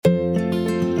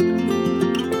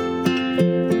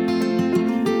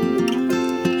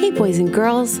boys and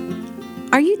girls.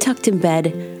 Are you tucked in bed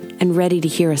and ready to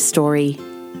hear a story?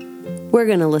 We're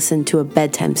going to listen to a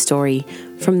bedtime story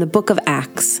from the book of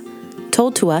Acts,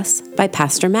 told to us by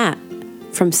Pastor Matt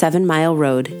from 7 Mile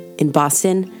Road in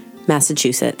Boston,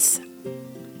 Massachusetts.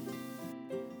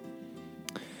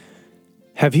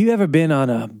 Have you ever been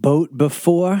on a boat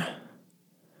before?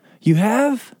 You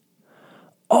have?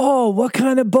 Oh, what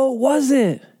kind of boat was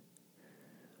it?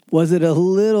 Was it a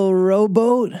little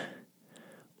rowboat?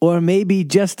 Or maybe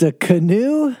just a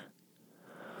canoe?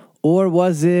 Or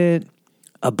was it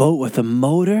a boat with a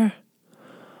motor?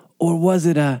 Or was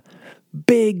it a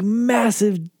big,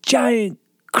 massive, giant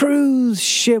cruise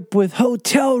ship with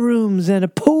hotel rooms and a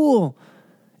pool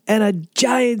and a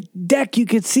giant deck you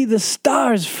could see the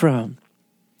stars from?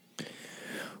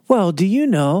 Well, do you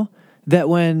know that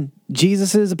when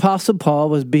Jesus' Apostle Paul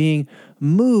was being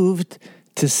moved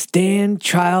to stand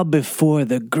trial before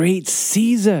the great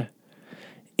Caesar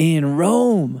in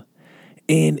Rome,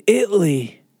 in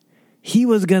Italy, he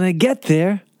was going to get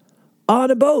there on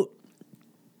a boat.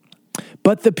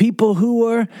 But the people who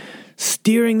were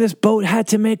steering this boat had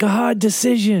to make a hard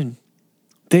decision.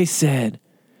 They said,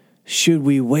 should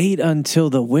we wait until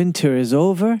the winter is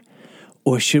over,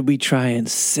 or should we try and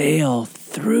sail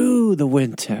through the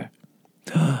winter?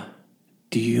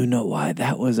 Do you know why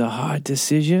that was a hard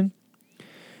decision?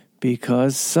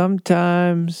 Because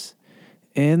sometimes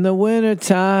in the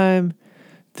wintertime,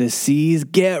 the seas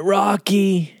get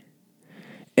rocky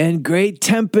and great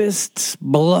tempests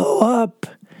blow up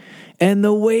and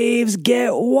the waves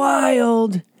get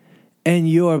wild and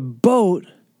your boat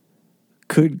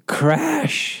could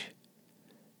crash.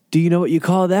 Do you know what you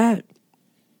call that?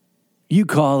 You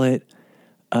call it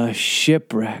a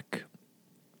shipwreck.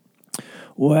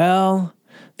 Well,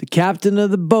 the captain of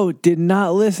the boat did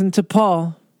not listen to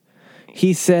Paul.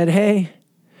 He said, hey,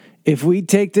 if we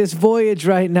take this voyage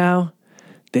right now,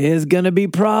 there's going to be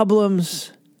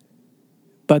problems.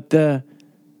 But the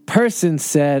person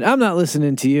said, I'm not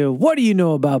listening to you. What do you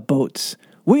know about boats?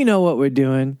 We know what we're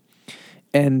doing.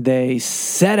 And they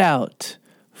set out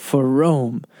for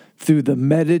Rome through the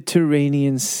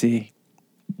Mediterranean Sea.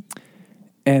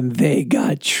 And they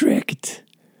got tricked.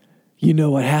 You know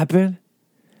what happened?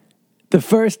 The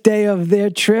first day of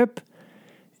their trip,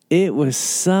 it was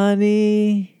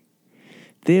sunny.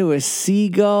 There were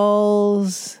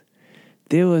seagulls.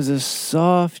 There was a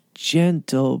soft,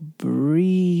 gentle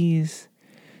breeze.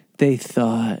 They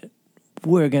thought,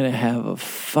 we're going to have a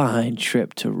fine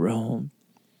trip to Rome.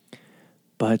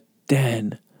 But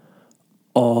then,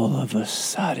 all of a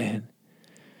sudden,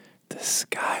 the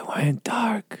sky went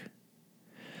dark.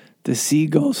 The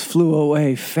seagulls flew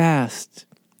away fast,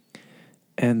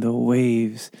 and the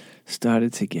waves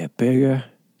started to get bigger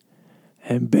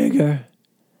and bigger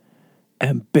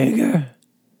and bigger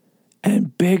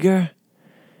and bigger.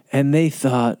 And they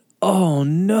thought, oh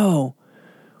no,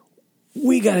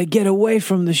 we got to get away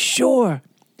from the shore.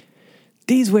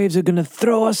 These waves are going to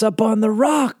throw us up on the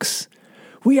rocks.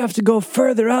 We have to go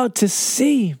further out to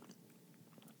sea.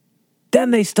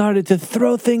 Then they started to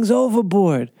throw things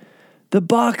overboard. The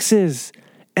boxes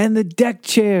and the deck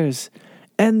chairs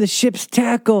and the ship's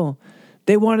tackle.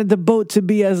 They wanted the boat to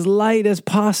be as light as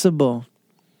possible.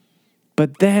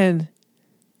 But then,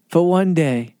 for one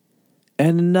day,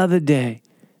 and another day,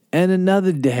 and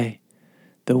another day,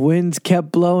 the winds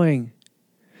kept blowing.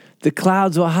 The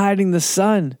clouds were hiding the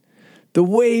sun. The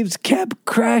waves kept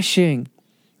crashing.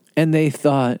 And they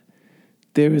thought,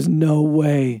 there is no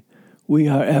way we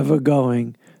are ever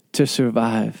going to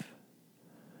survive.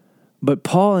 But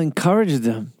Paul encouraged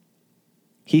them.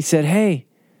 He said, hey,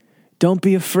 don't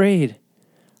be afraid.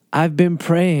 I've been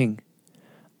praying.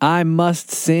 I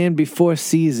must stand before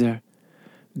Caesar.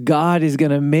 God is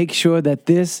going to make sure that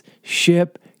this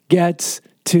ship gets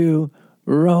to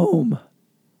Rome.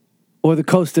 Or the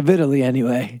coast of Italy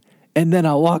anyway. And then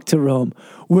I'll walk to Rome.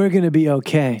 We're going to be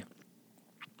okay.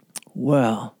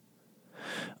 Well,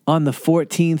 on the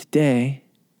 14th day,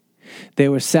 they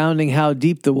were sounding how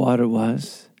deep the water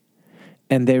was.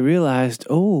 And they realized,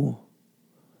 oh,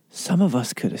 some of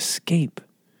us could escape.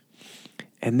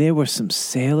 And there were some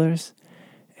sailors,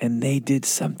 and they did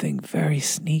something very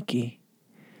sneaky.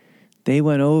 They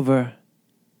went over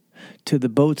to the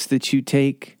boats that you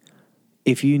take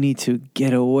if you need to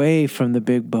get away from the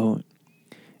big boat.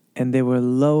 And they were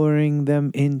lowering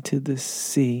them into the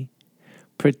sea,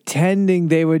 pretending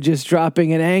they were just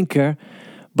dropping an anchor,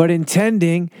 but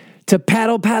intending to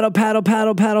paddle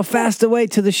fast away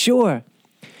to the shore.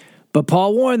 But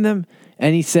Paul warned them,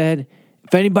 and he said,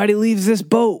 if anybody leaves this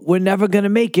boat, we're never going to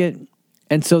make it.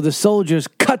 And so the soldiers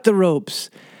cut the ropes,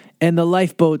 and the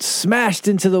lifeboat smashed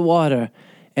into the water,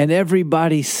 and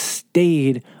everybody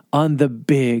stayed on the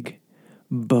big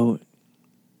boat.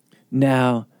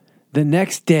 Now, the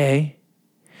next day,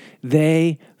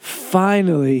 they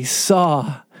finally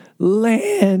saw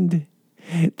land.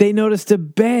 They noticed a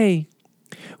bay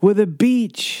with a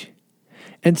beach.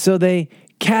 And so they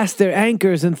cast their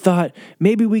anchors and thought,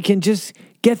 maybe we can just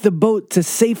get the boat to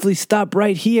safely stop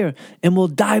right here and we'll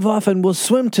dive off and we'll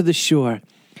swim to the shore.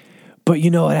 But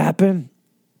you know what happened?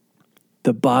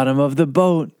 The bottom of the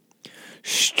boat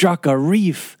struck a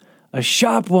reef, a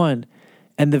sharp one,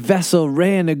 and the vessel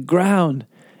ran aground,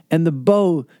 and the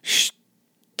bow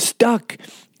stuck,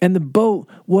 and the boat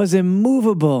was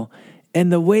immovable,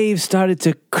 and the waves started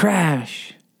to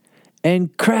crash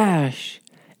and crash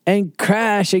and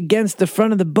crash against the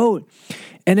front of the boat.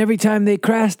 And every time they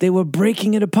crashed, they were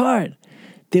breaking it apart.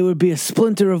 There would be a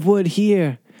splinter of wood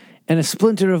here and a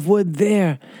splinter of wood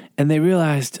there. And they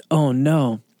realized, oh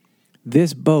no,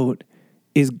 this boat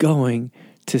is going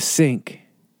to sink.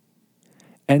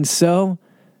 And so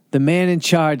the man in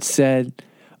charge said,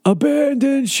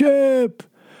 "Abandon ship!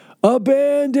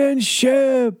 Abandon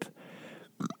ship!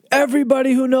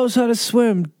 Everybody who knows how to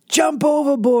swim, jump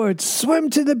overboard, swim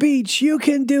to the beach, you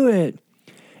can do it.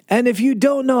 And if you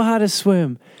don't know how to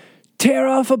swim, tear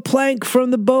off a plank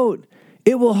from the boat.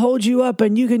 It will hold you up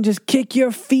and you can just kick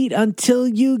your feet until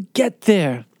you get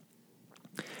there."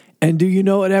 And do you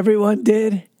know what everyone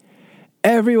did?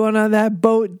 Everyone on that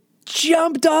boat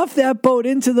jumped off that boat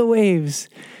into the waves.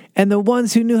 And the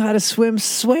ones who knew how to swim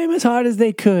swam as hard as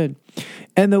they could.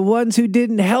 And the ones who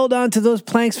didn't held on to those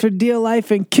planks for dear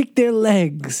life and kicked their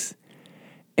legs.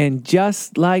 And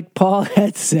just like Paul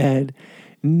had said,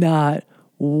 not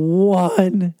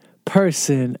one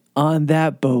person on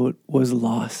that boat was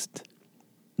lost.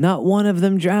 Not one of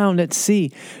them drowned at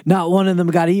sea. Not one of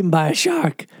them got eaten by a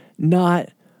shark. Not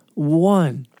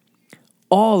one.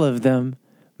 All of them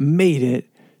made it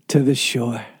to the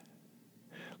shore.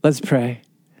 Let's pray.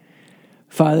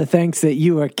 Father, thanks that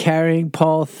you are carrying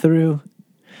Paul through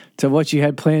to what you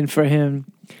had planned for him.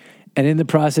 And in the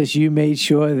process, you made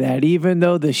sure that even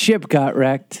though the ship got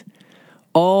wrecked,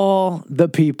 all the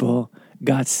people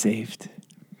got saved.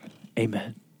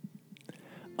 Amen.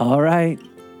 All right.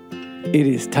 It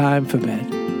is time for bed.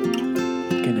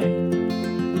 Good night.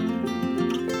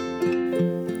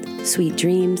 Sweet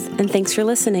dreams, and thanks for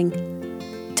listening.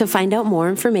 To find out more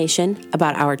information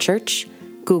about our church,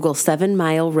 Google 7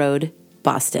 Mile Road,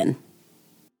 Boston.